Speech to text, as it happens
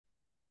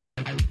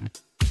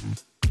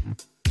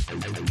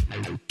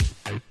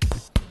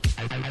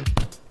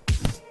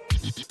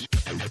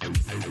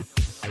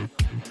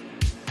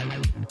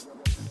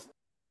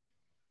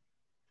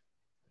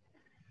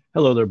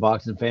Hello there,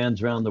 boxing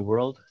fans around the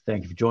world.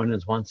 Thank you for joining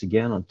us once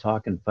again on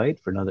Talk and Fight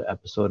for another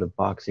episode of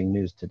Boxing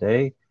News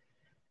Today.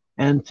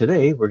 And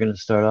today we're going to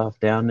start off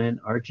down in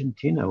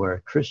Argentina,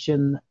 where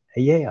Christian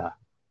Ayala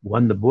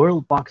won the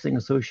World Boxing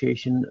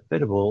Association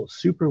FIDE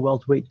Super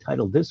Welterweight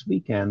title this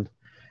weekend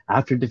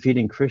after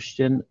defeating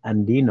Christian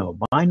Andino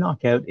by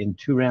knockout in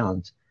 2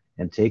 rounds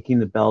and taking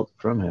the belt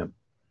from him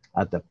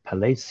at the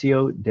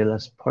Palacio de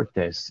las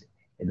Portes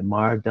in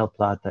Mar del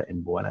Plata in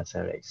Buenos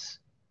Aires.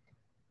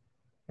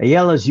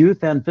 Ayala's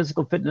youth and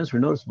physical fitness were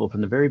noticeable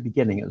from the very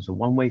beginning. It was a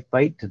one-way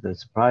fight to the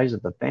surprise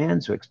of the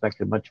fans, who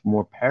expected much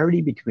more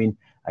parity between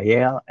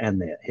Ayala and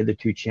the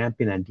hitherto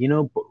champion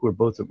Andino, who were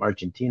both from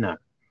Argentina.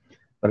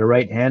 But a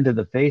right hand to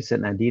the face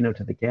sent Andino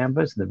to the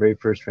canvas in the very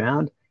first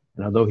round,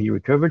 and although he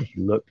recovered,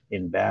 he looked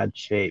in bad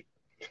shape.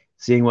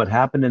 Seeing what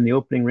happened in the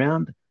opening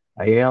round,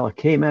 Ayala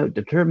came out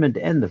determined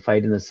to end the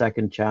fight in the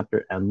second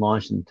chapter and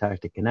launched an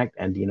attack to connect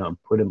Andino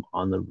and put him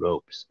on the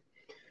ropes.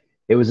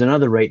 It was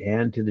another right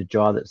hand to the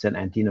jaw that sent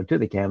Andino to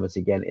the canvas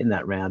again in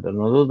that round, and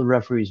although the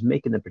referee was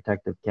making the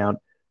protective count,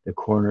 the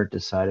corner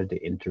decided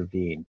to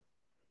intervene.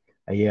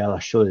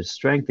 Ayala showed his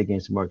strength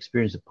against a more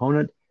experienced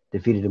opponent,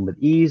 defeated him with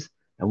ease,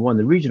 and won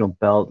the regional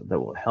belt that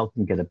will help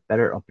him get a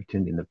better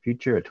opportunity in the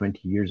future. At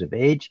 20 years of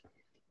age,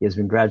 he has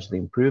been gradually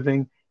improving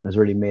and has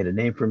already made a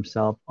name for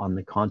himself on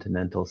the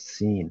continental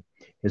scene.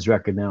 His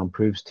record now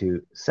improves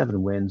to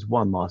 7 wins,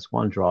 1 loss,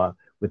 1 draw,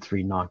 with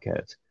 3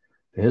 knockouts.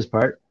 For his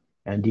part,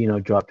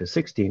 Andino dropped to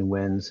 16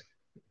 wins,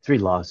 3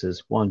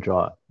 losses, 1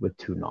 draw, with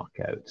 2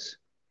 knockouts.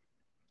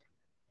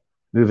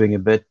 Moving a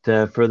bit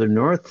further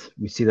north,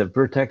 we see that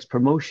Vertex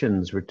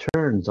Promotions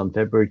returns on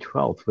February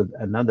 12th with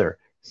another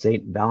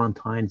St.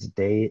 Valentine's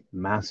Day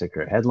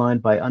Massacre,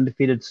 headlined by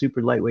undefeated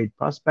super lightweight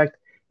prospect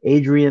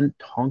Adrian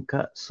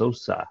Tonka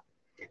Sosa.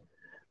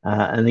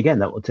 And again,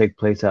 that will take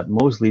place at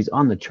Mosley's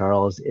on the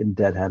Charles in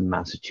Dedham,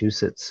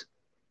 Massachusetts.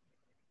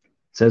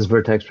 Says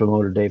Vertex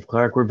promoter Dave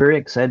Clark, we're very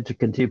excited to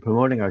continue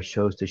promoting our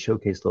shows to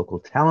showcase local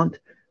talent.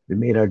 We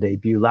made our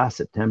debut last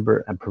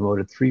September and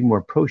promoted 3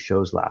 more pro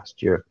shows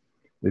last year.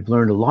 We've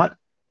learned a lot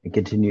and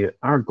continue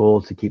our goal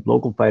to keep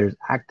local fighters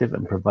active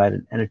and provide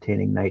an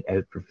entertaining night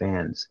out for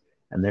fans.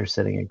 And they're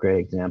setting a great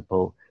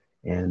example,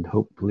 and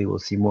hopefully we'll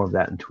see more of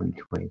that in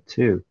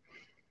 2022.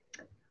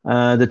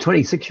 The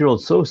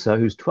 26-year-old Sosa,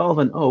 who's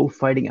 12-0,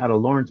 fighting out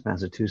of Lawrence,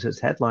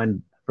 Massachusetts,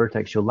 headlined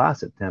Vertex show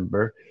last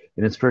September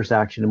in its first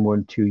action in more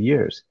than 2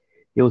 years.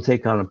 He will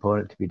take on an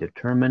opponent to be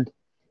determined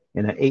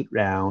in an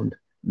 8-round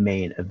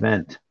main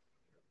event.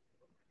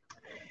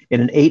 In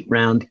an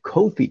 8-round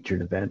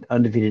co-featured event,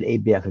 undefeated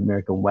ABF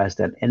American West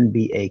and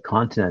NBA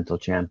Continental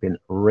Champion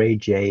Ray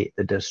J.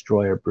 the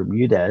Destroyer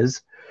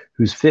Bermudez,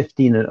 who's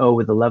 15-0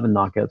 with 11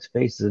 knockouts,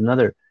 faces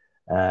another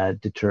to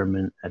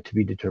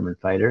be determined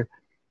fighter.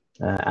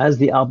 As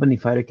the Albany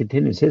fighter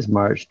continues his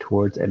march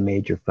towards a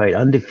major fight,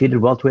 undefeated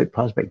welterweight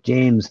prospect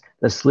James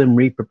the Slim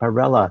Reaper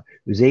Parella,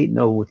 who's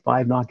 8-0 with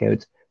 5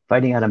 knockouts,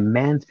 fighting out of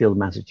Mansfield,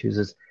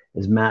 Massachusetts,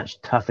 is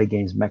matched tough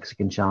against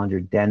Mexican challenger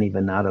Danny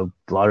Venado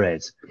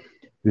Flores,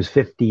 who's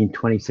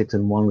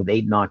 15-26-1 with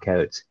 8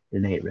 knockouts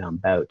in an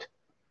 8-round bout.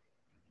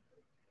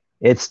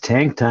 It's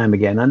tank time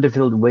again.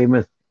 Undefeated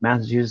Weymouth,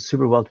 Massachusetts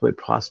super welterweight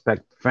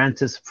prospect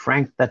Francis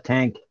Frank the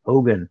Tank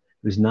Hogan,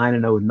 who's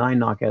 9-0 with 9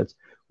 knockouts,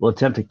 will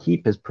attempt to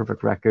keep his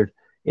perfect record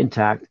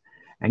intact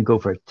and go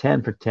for a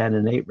 10-for-10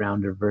 and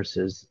 8-rounder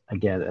versus,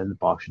 again, an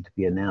auction to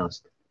be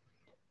announced.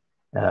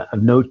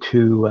 Of note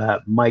to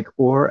Mike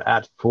Orr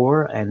at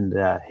 4 and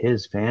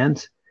his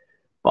fans,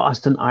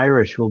 Boston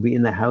Irish will be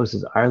in the house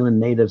as Ireland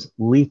natives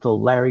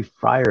Lethal Larry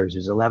Friars,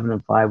 who's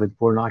 11-5 with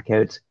 4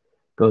 knockouts,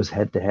 goes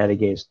head-to-head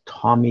against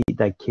Tommy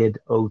the Kid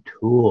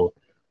O'Toole,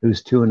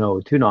 who's 2-0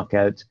 with 2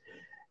 knockouts.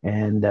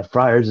 And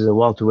Friars is a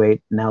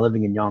welterweight now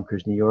living in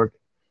Yonkers, New York,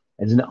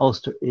 as an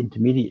Ulster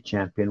Intermediate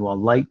champion, while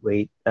light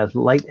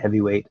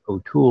heavyweight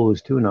O'Toole,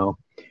 who's 2-0,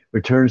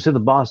 returns to the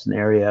Boston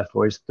area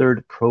for his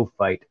 3rd pro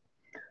fight.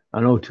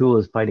 And O'Toole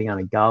is fighting out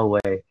of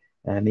Galway,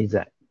 and he's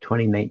a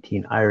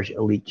 2019 Irish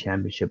Elite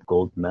Championship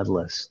gold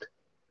medalist.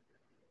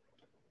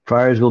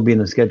 Friars will be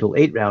in a scheduled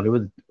 8-rounder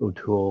with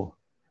O'Toole,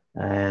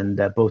 and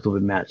both will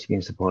be matched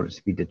against opponents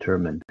to be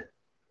determined.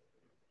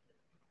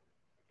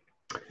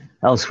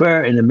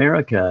 Elsewhere in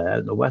America,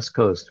 at the West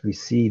Coast, we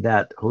see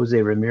that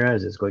Jose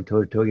Ramirez is going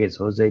toe-to-toe against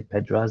Jose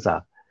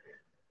Pedraza.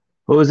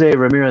 Jose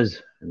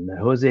Ramirez and the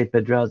Jose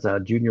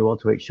Pedraza Junior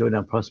Welterweight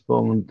Showdown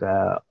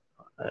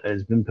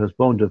has been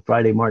postponed to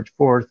Friday, March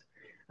 4th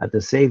at the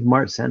Save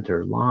Mart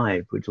Center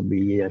live, which will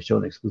be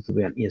shown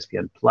exclusively on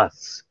ESPN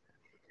Plus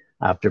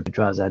after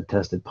Pedraza had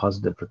tested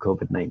positive for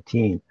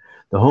COVID-19.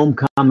 The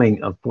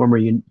homecoming of former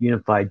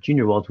unified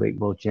junior welterweight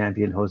world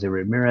champion Jose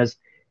Ramirez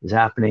is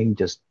happening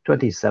just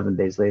 27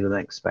 days later than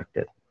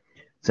expected.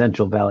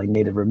 Central Valley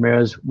native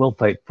Ramirez will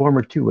fight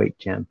former 2-weight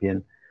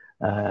champion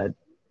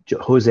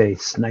Jose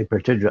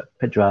Sniper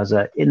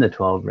Pedraza in the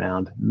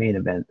 12-round main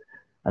event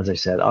as I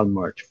said, on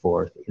March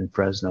 4th in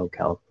Fresno,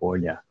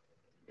 California.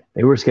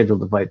 They were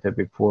scheduled to fight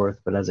February 4th,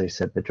 but as I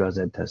said,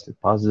 Petrosyan tested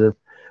positive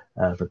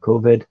for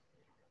COVID.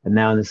 And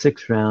now in the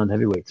 6th round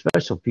heavyweight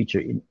special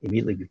feature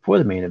immediately before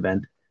the main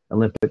event,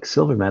 Olympic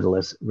silver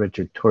medalist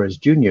Richard Torres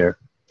Jr.,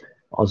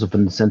 also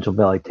from the Central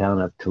Valley town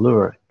of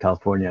Tulare,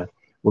 California,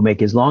 will make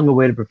his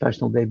long-awaited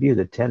professional debut.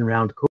 The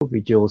 10-round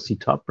co-feature will see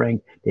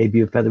top-ranked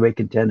debut featherweight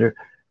contender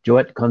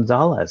Joet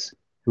Gonzalez,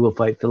 who will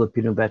fight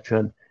Filipino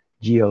veteran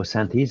Gio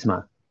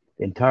Santisma.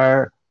 The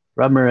entire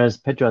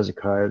Ramirez-Pedraza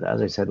card,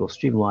 as I said, will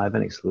stream live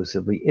and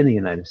exclusively in the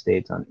United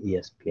States on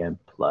ESPN+.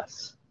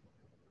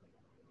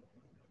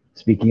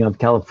 Speaking of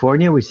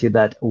California, we see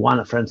that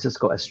Juan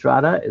Francisco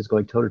Estrada is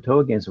going toe-to-toe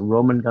against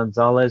Roman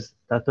Gonzalez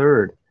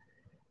III.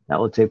 That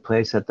will take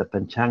place at the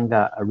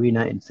Pachanga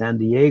Arena in San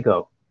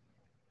Diego,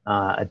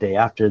 a day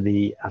after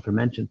the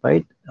aforementioned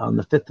fight on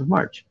the 5th of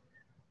March.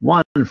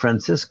 Juan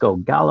Francisco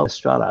Gallo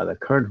Estrada, the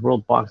current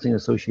World Boxing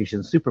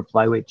Association super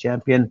flyweight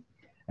champion,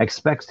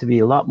 expects to be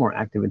a lot more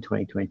active in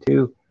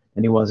 2022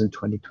 than he was in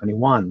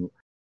 2021.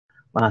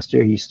 Last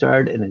year, he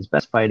starred in his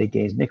best fight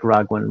against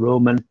Nicaraguan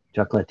Roman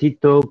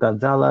Chocolatito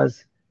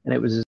Gonzalez, and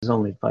it was his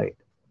only fight.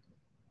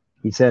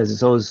 He says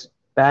it's always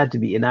bad to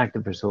be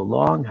inactive for so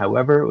long.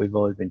 However, we've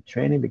always been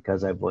training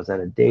because I was at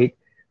a date,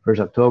 first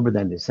October,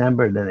 then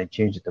December, then they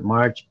changed it to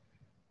March.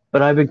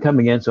 But I've been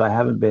coming in, so I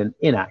haven't been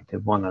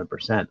inactive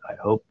 100%. I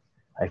hope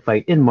I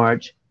fight in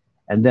March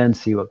and then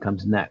see what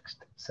comes next,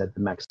 said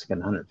the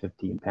Mexican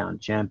 115-pound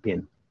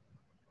champion.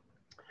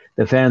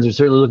 The fans are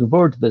certainly looking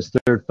forward to this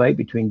third fight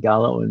between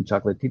Gallo and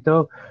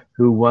Chocolatito,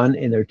 who won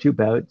in their 2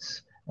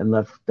 bouts and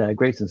left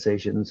great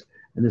sensations,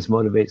 and this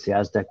motivates the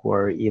Aztec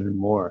Warrior even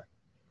more.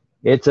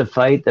 It's a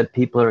fight that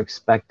people are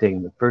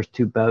expecting. The first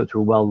 2 bouts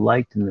were well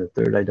liked, and the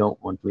third I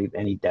don't want to leave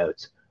any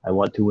doubts. I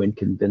want to win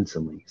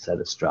convincingly, said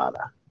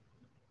Estrada.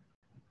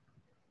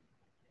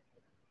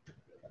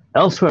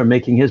 Elsewhere,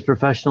 making his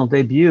professional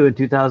debut in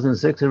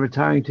 2006 and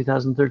retiring in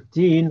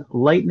 2013,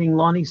 Lightning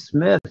Lonnie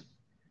Smith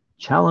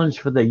challenged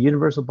for the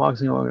Universal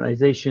Boxing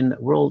Organization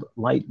World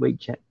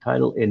Lightweight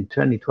title in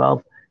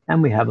 2012,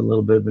 and we have a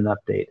little bit of an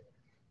update.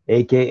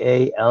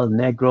 AKA El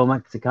Negro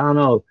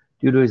Mexicano,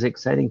 due to his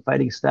exciting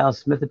fighting style,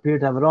 Smith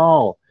appeared to have it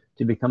all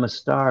to become a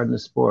star in the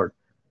sport.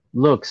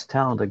 Looks,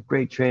 talent, a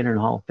great trainer and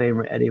Hall of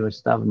Famer Eddie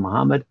Mustafa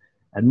Muhammad,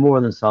 and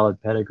more than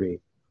solid pedigree.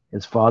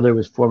 His father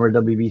was former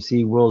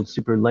WBC World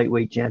Super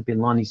Lightweight Champion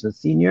Lonnie Smith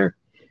Sr.,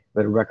 who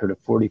had a record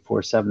of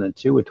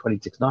 44-7-2 with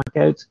 26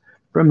 knockouts,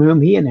 from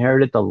whom he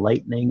inherited the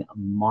Lightning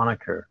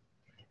moniker.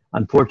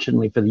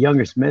 Unfortunately for the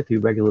younger Smith, who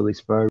regularly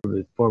sparred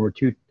with former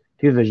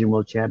two-division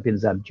world champion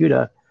Zab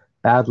Judah,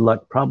 bad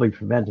luck probably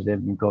prevented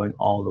him from going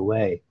all the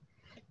way.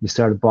 He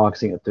started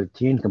boxing at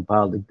 13,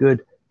 compiled a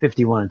good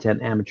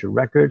 51-10 amateur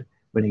record,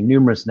 winning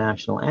numerous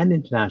national and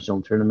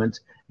international tournaments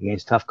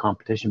against tough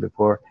competition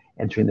before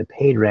entering the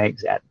paid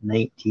ranks at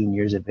 19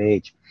 years of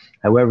age.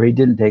 However, he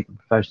didn't take the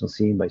professional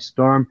scene by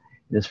storm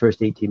in his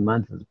first 18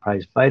 months as a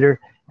prize fighter,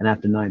 and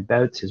after 9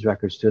 bouts, his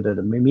record stood at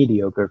a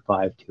mediocre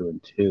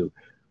 5-2-2,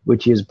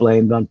 which he has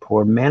blamed on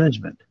poor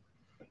management.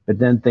 But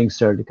then things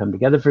started to come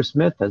together for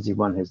Smith as he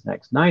won his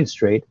next 9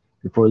 straight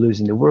before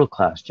losing to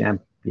world-class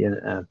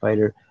champion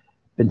fighter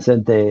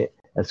Vicente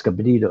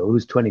Escobedo,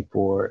 who's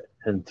 24-3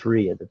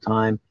 at the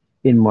time,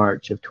 in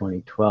March of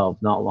 2012.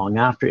 Not long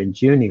after, in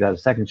June, he got a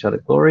second shot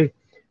at glory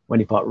when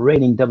he fought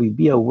reigning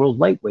WBO World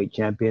Lightweight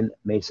Champion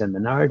Mason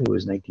Menard, who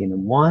was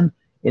 19-1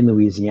 in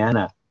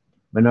Louisiana.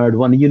 Menard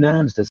won a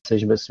unanimous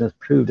decision, but Smith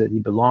proved that he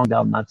belonged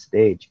on that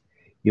stage.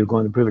 He was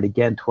going to prove it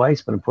again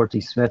twice, but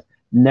unfortunately Smith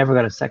never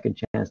got a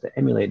second chance to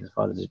emulate his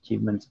father's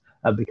achievements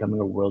of becoming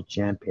a world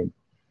champion.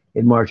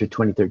 In March of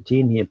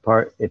 2013, he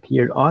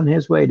appeared on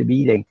his way to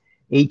beating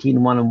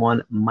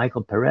 18-1-1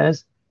 Michael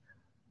Perez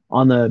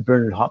on the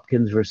Bernard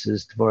Hopkins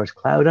versus Tavares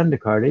Cloud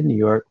undercard in New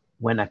York,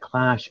 when a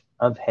clash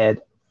of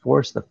head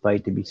forced the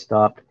fight to be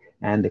stopped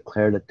and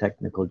declared a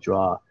technical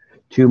draw.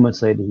 2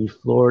 months later, he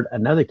floored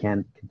another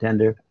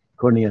contender,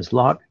 Cornelius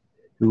Locke,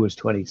 who was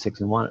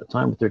 26-1 at the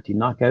time with 13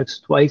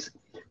 knockouts twice,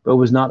 but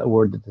was not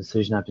awarded the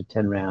decision after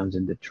 10 rounds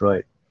in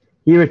Detroit.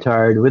 He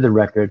retired with a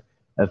record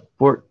of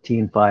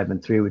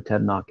 14-5-3 with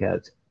 10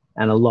 knockouts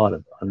and a lot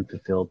of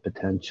unfulfilled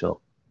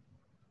potential.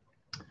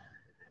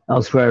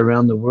 Elsewhere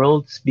around the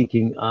world,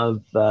 speaking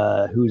of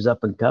who's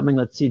up and coming,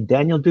 let's see,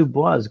 Daniel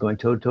Dubois is going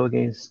toe-to-toe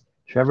against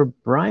Trevor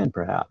Bryan,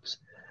 perhaps.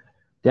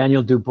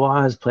 Daniel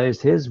Dubois has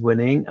placed his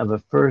winning of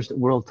a first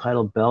world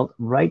title belt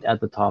right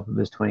at the top of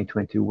his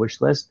 2022 wish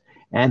list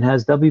and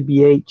has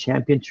WBA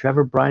champion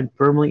Trevor Bryan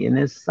firmly in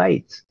his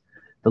sights.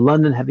 The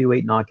London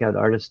heavyweight knockout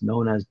artist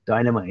known as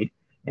Dynamite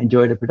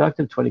enjoyed a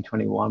productive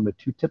 2021 with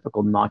 2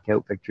 typical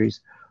knockout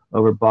victories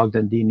over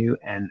Bogdan Dinu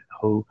and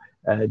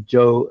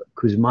Joe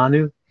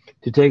Kuzmanu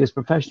to take his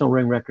professional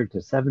ring record to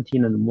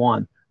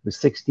 17-1 with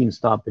 16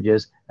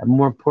 stoppages, and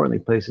more importantly,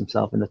 place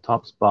himself in the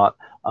top spot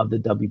of the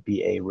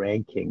WBA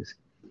rankings.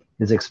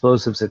 His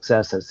explosive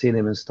success has seen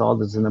him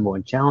installed as the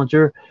 #1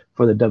 challenger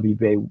for the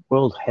WBA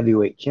World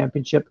Heavyweight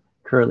Championship,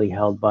 currently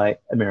held by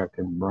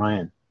American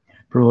Bryan.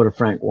 Promoter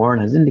Frank Warren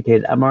has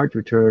indicated a March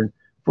return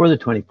for the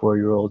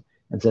 24-year-old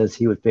and says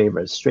he would favor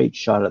a straight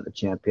shot at the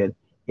champion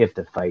if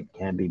the fight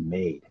can be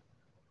made.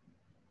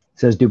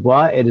 Says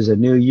Dubois, it is a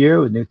new year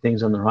with new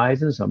things on the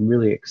horizon, so I'm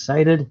really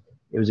excited.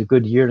 It was a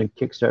good year to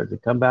kickstart the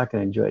comeback, and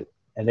I enjoyed it,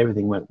 and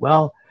everything went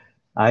well.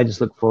 I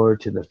just look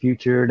forward to the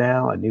future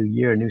now, a new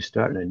year, a new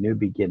start, and a new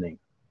beginning.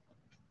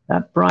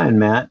 That Bryan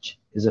match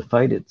is a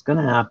fight. It's going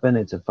to happen.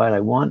 It's a fight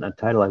I want, a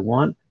title I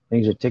want.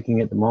 Things are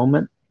ticking at the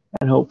moment,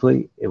 and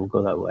hopefully it will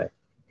go that way.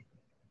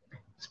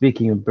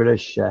 Speaking of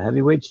British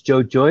heavyweights,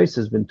 Joe Joyce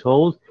has been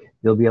told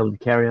he'll be able to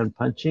carry on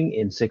punching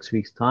in 6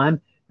 weeks' time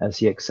as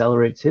he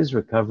accelerates his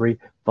recovery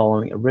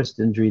following a wrist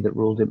injury that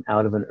ruled him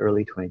out of an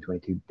early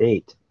 2022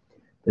 date.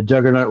 The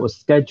Juggernaut was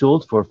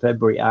scheduled for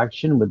February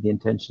action with the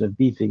intention of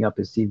beefing up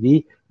his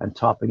CV and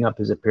topping up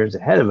his appearance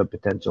ahead of a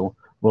potential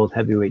world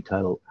heavyweight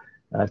title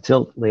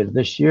tilt later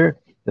this year.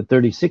 The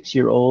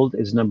 36-year-old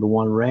is number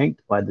 1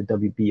 ranked by the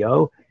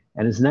WBO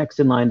and is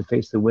next in line to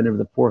face the winner of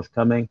the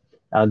forthcoming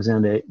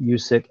Alexander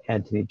Usyk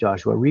Anthony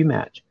Joshua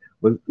rematch,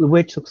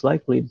 which looks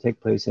likely to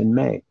take place in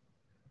May.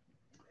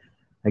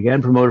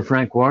 Again, promoter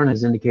Frank Warren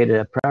has indicated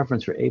a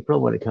preference for April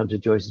when it comes to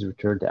Joyce's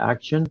return to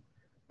action.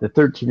 The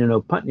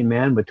 13-0 Putney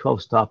man with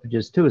 12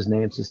 stoppages to his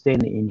name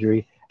sustained the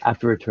injury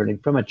after returning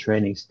from a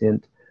training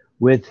stint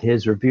with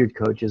his revered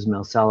coach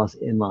Ismael Salas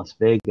in Las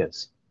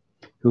Vegas,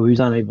 who he was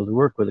unable to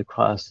work with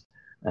across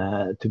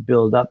to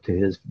build up to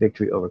his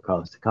victory over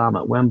Carlos Takam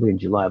at Wembley in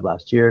July of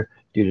last year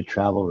due to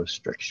travel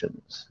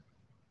restrictions.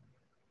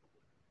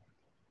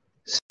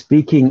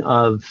 Speaking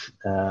of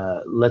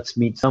let's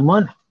meet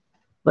someone,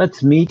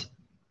 let's meet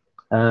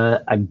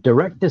a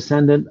direct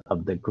descendant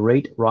of the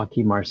great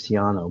Rocky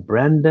Marciano.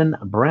 Brandon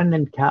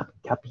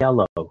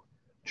Cappiello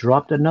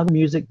dropped another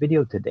music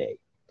video today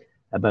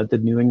about the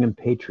New England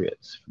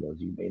Patriots. For those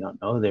of you who may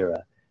not know, they're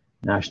a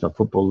National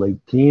Football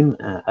League team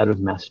out of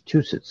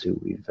Massachusetts, who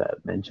we've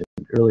mentioned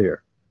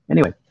earlier.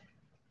 Anyway,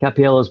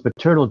 Cappiello's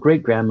paternal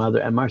great-grandmother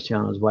and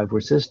Marciano's wife were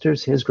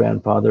sisters. His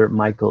grandfather,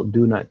 Michael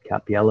Donut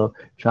Cappiello,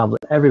 traveled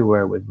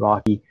everywhere with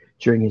Rocky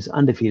during his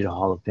undefeated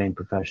Hall of Fame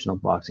professional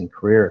boxing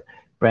career.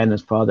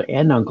 Brandon's father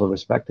and uncle,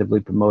 respectively,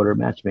 promoter,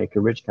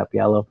 matchmaker Rich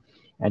Cappiello,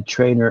 and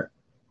trainer,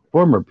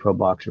 former pro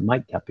boxer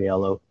Mike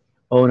Cappiello,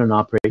 own and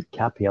operate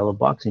Cappiello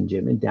Boxing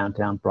Gym in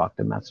downtown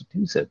Brockton,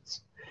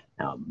 Massachusetts.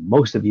 Now,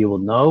 most of you will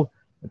know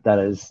that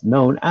is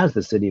known as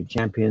the City of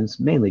Champions,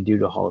 mainly due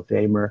to Hall of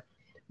Famer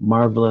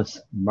Marvelous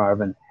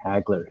Marvin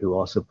Hagler, who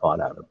also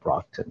fought out of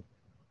Brockton.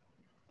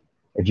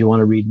 If you want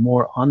to read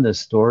more on this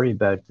story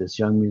about this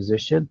young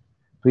musician,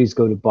 please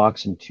go to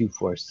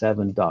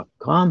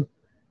boxing247.com.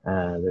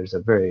 There's a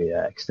very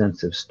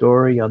extensive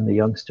story on the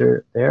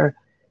youngster there.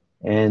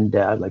 And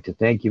I'd like to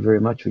thank you very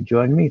much for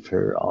joining me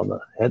for all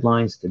the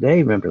headlines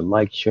today. Remember to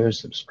like, share,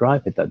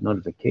 subscribe, hit that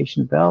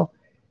notification bell.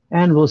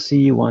 And we'll see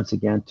you once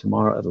again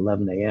tomorrow at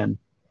 11 a.m.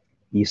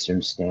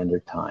 Eastern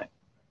Standard Time.